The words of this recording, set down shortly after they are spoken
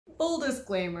Full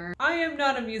disclaimer, I am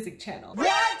not a music channel.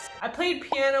 What? I played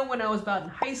piano when I was about in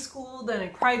high school, then I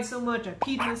cried so much I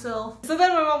peed myself. So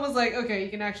then my mom was like, okay, you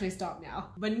can actually stop now.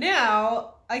 But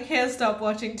now, I can't stop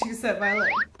watching TwoSetViolin.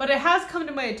 But it has come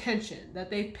to my attention that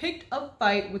they picked a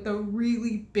fight with a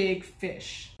really big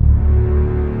fish.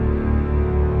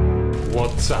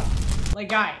 What's up? Like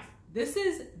guys, this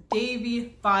is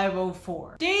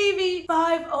Davie504.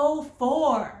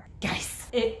 Davie504! Guys,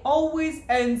 it always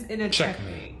ends in a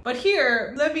checkmate. But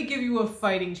here, let me give you a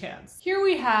fighting chance. Here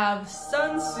we have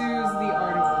Sun Tzu's The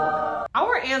Art of War.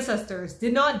 Our ancestors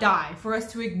did not die for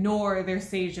us to ignore their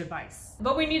sage advice.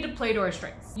 But we need to play to our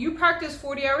strengths. You practice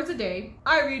 40 hours a day,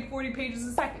 I read 40 pages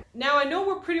a second. Now I know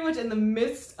we're pretty much in the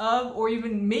midst of, or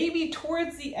even maybe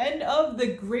towards the end of the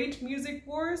great music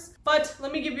wars, but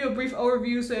let me give you a brief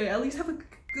overview so you at least have a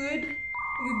good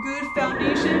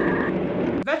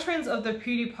foundation. Veterans of the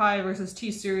PewDiePie versus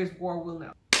T-Series war will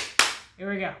know. Here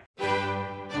we go.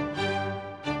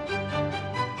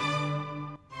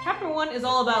 Chapter 1 is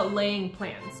all about laying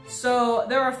plans. So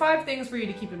there are 5 things for you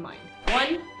to keep in mind.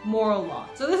 1, moral law.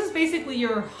 So this is basically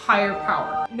your higher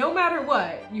power. No matter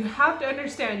what, you have to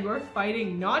understand you're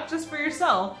fighting not just for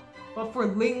yourself, but for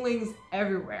linglings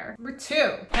everywhere. Number 2,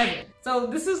 heaven. So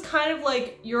this is kind of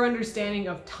like your understanding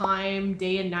of time,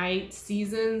 day and night,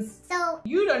 seasons. So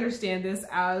you'd understand this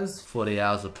as 40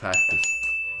 hours of practice.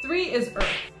 3 is earth.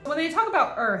 When they talk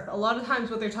about earth, a lot of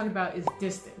times what they're talking about is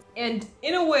distance. And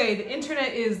in a way, the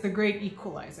internet is the great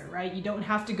equalizer, right? You don't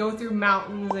have to go through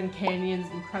mountains and canyons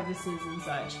and crevices and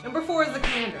such. Number 4 is the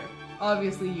commander.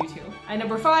 Obviously you two. And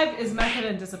number 5 is method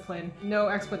and discipline. No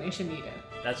explanation needed.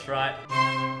 That's right.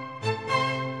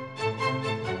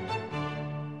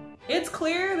 It's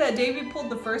clear that Davie pulled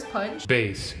the first punch.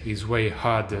 Bass is way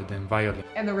harder than violin.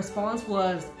 And the response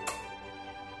was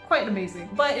quite amazing.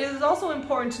 But it is also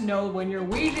important to know when you're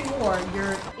waging war,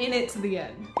 you're in it to the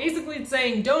end. Basically it's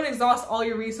saying don't exhaust all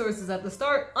your resources at the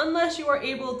start unless you are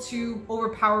able to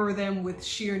overpower them with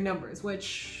sheer numbers,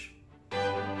 which...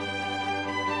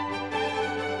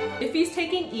 If he's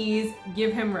taking ease,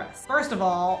 give him rest. First of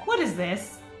all, what is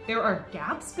this? There are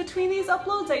gaps between these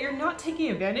uploads that you're not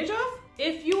taking advantage of?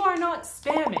 If you are not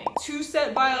spamming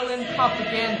TwoSetViolin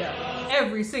propaganda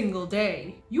every single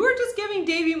day, you are just giving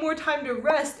Davie more time to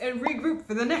rest and regroup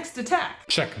for the next attack.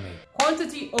 Checkmate.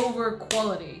 Quantity over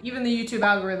quality. Even the YouTube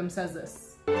algorithm says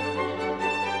this.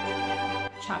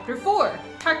 Chapter 4,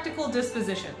 Tactical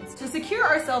Dispositions. To secure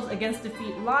ourselves against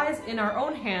defeat lies in our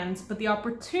own hands, but the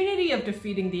opportunity of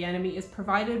defeating the enemy is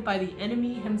provided by the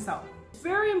enemy himself. It's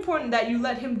very important that you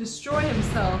let him destroy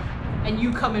himself and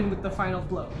you come in with the final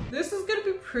blow. This is gonna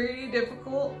be pretty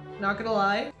difficult, not gonna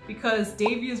lie, because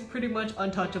Davie is pretty much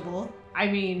untouchable. I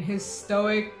mean, his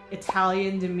stoic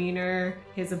Italian demeanor,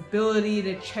 his ability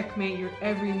to checkmate your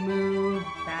every move,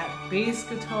 that bass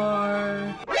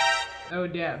guitar. Oh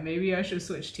damn, maybe I should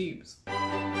switch teams.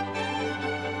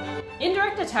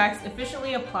 Indirect attacks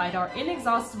efficiently applied are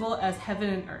inexhaustible as heaven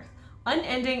and earth.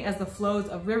 Unending as the flows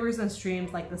of rivers and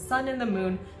streams, like the sun and the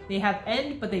moon, they have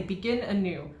end but they begin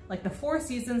anew. Like the 4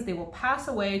 seasons, they will pass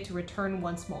away to return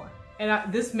once more.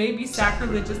 And this may be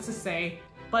sacrilegious to say,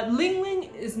 but Ling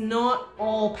Ling is not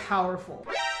all powerful.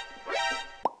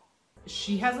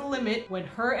 She has a limit. When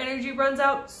her energy runs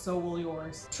out, so will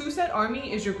yours. Twoset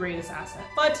Army is your greatest asset.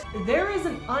 But there is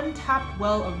an untapped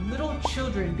well of little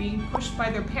children being pushed by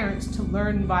their parents to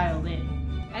learn violin.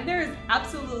 And there is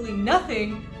absolutely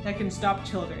nothing that can stop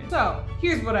children. So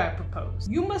here's what I propose.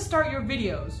 You must start your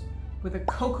videos with a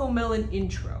cocomelon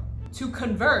intro to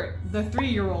convert the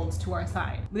 3-year-olds to our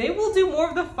side. They will do more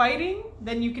of the fighting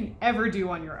than you can ever do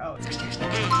on your own. To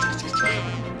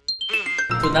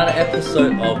another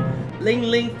episode of Ling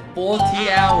Ling 40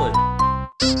 hours.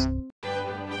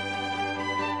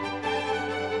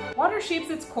 Water shapes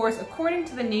its course according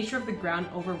to the nature of the ground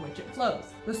over which it flows.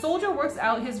 The soldier works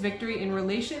out his victory in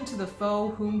relation to the foe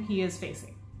whom he is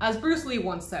facing. As Bruce Lee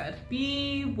once said,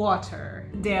 be water.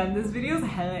 Damn, this video is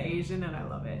hella Asian and I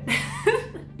love it.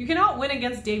 You cannot win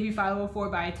against Davie504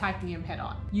 by attacking him head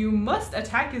on. You must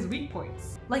attack his weak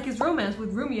points, like his romance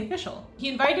with roomieofficial. He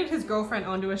invited his girlfriend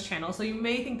onto his channel, so you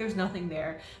may think there's nothing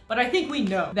there, but I think we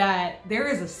know that there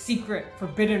is a secret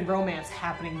forbidden romance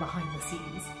happening behind the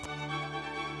scenes.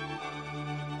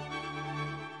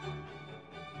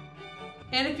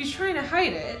 And if he's trying to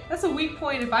hide it, that's a weak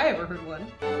point if I ever heard one.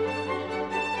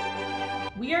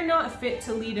 We are not fit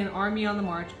to lead an army on the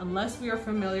march unless we are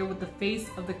familiar with the face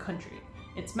of the country.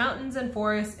 its mountains and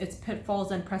forests, its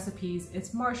pitfalls and precipices,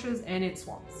 its marshes and its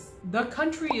swamps. The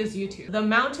country is YouTube. The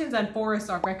mountains and forests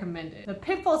are recommended. The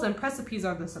pitfalls and precipices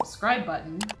are the subscribe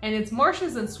button, and its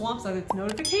marshes and swamps are its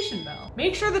notification bell.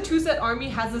 Make sure the Twoset army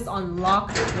has this on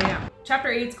lockdown. Chapter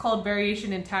 8 is called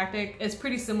Variation in Tactic. It's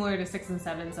pretty similar to 6 and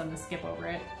 7, so I'm gonna skip over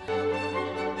it.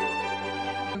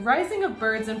 The rising of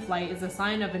birds in flight is a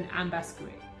sign of an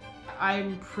ambascuate.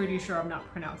 I'm pretty sure I'm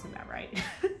not pronouncing that right.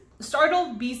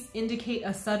 Startled beasts indicate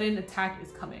a sudden attack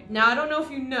is coming. Now, I don't know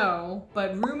if you know,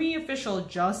 but roomieofficial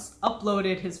just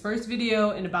uploaded his first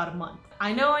video in about a month.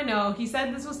 I know, he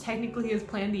said this was technically his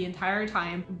plan the entire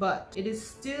time, but it is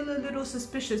still a little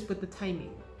suspicious with the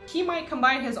timing. He might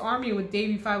combine his army with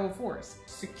Davie504's.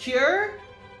 Secure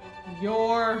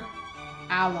your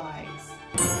allies.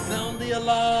 Sound the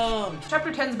alarm!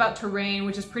 Chapter 10 is about terrain,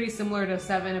 which is pretty similar to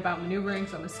 7 about maneuvering,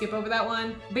 so I'm gonna skip over that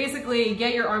one. Basically,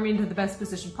 get your army into the best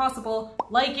position possible.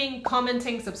 Liking,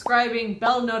 commenting, subscribing,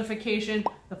 bell notification,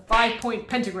 the 5-point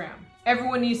pentagram.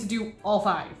 Everyone needs to do all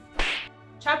 5.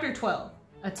 Chapter 12,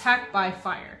 Attack by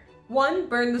Fire. 1,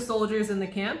 burn the soldiers in the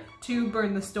camp. 2,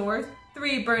 burn the stores.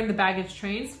 3, burn the baggage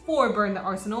trains. 4, burn the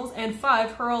arsenals. And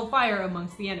 5, hurl fire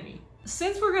amongst the enemy.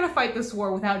 Since we're gonna fight this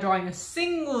war without drawing a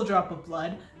single drop of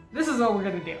blood, this is what we're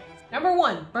gonna do. Number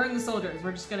 1, burn the soldiers.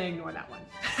 We're just gonna ignore that one.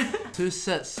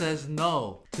 Twoset says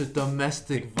no to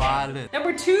domestic violence.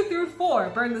 Number 2 through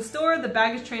 4, burn the store, the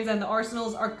baggage trains, and the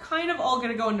arsenals are kind of all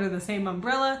gonna go under the same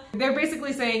umbrella. They're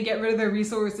basically saying get rid of their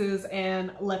resources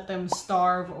and let them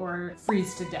starve or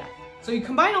freeze to death. So you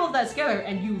combine all of that together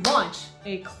and you launch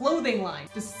a clothing line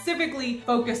specifically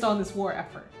focused on this war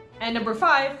effort. And number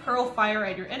 5, hurl fire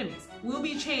at your enemies. Will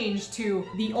be changed to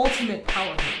the ultimate power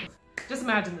move. Just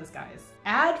imagine this, guys.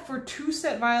 Ad for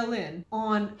TwoSetViolin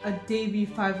on a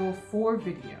Davie504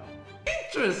 video.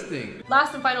 Interesting.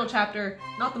 Last and final chapter,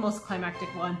 not the most climactic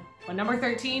one, but number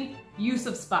 13, use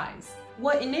of spies.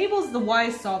 What enables the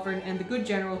wise sovereign and the good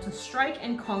general to strike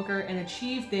and conquer and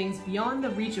achieve things beyond the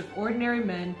reach of ordinary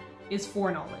men is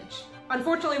foreknowledge.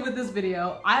 Unfortunately, with this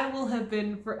video, I will have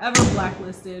been forever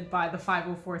blacklisted by the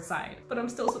 504 side, but I'm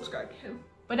still subscribed to him.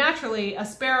 But naturally, a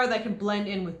sparrow that can blend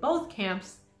in with both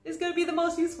camps is gonna be the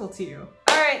most useful to you.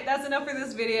 Alright, that's enough for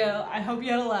this video. I hope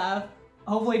you had a laugh.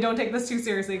 Hopefully don't take this too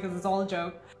seriously because it's all a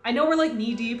joke. I know we're like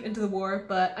knee deep into the war,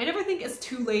 but I never think it's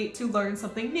too late to learn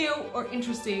something new or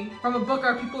interesting from a book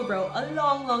our people wrote a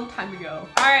long time ago.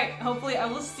 Alright, hopefully I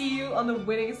will see you on the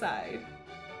winning side.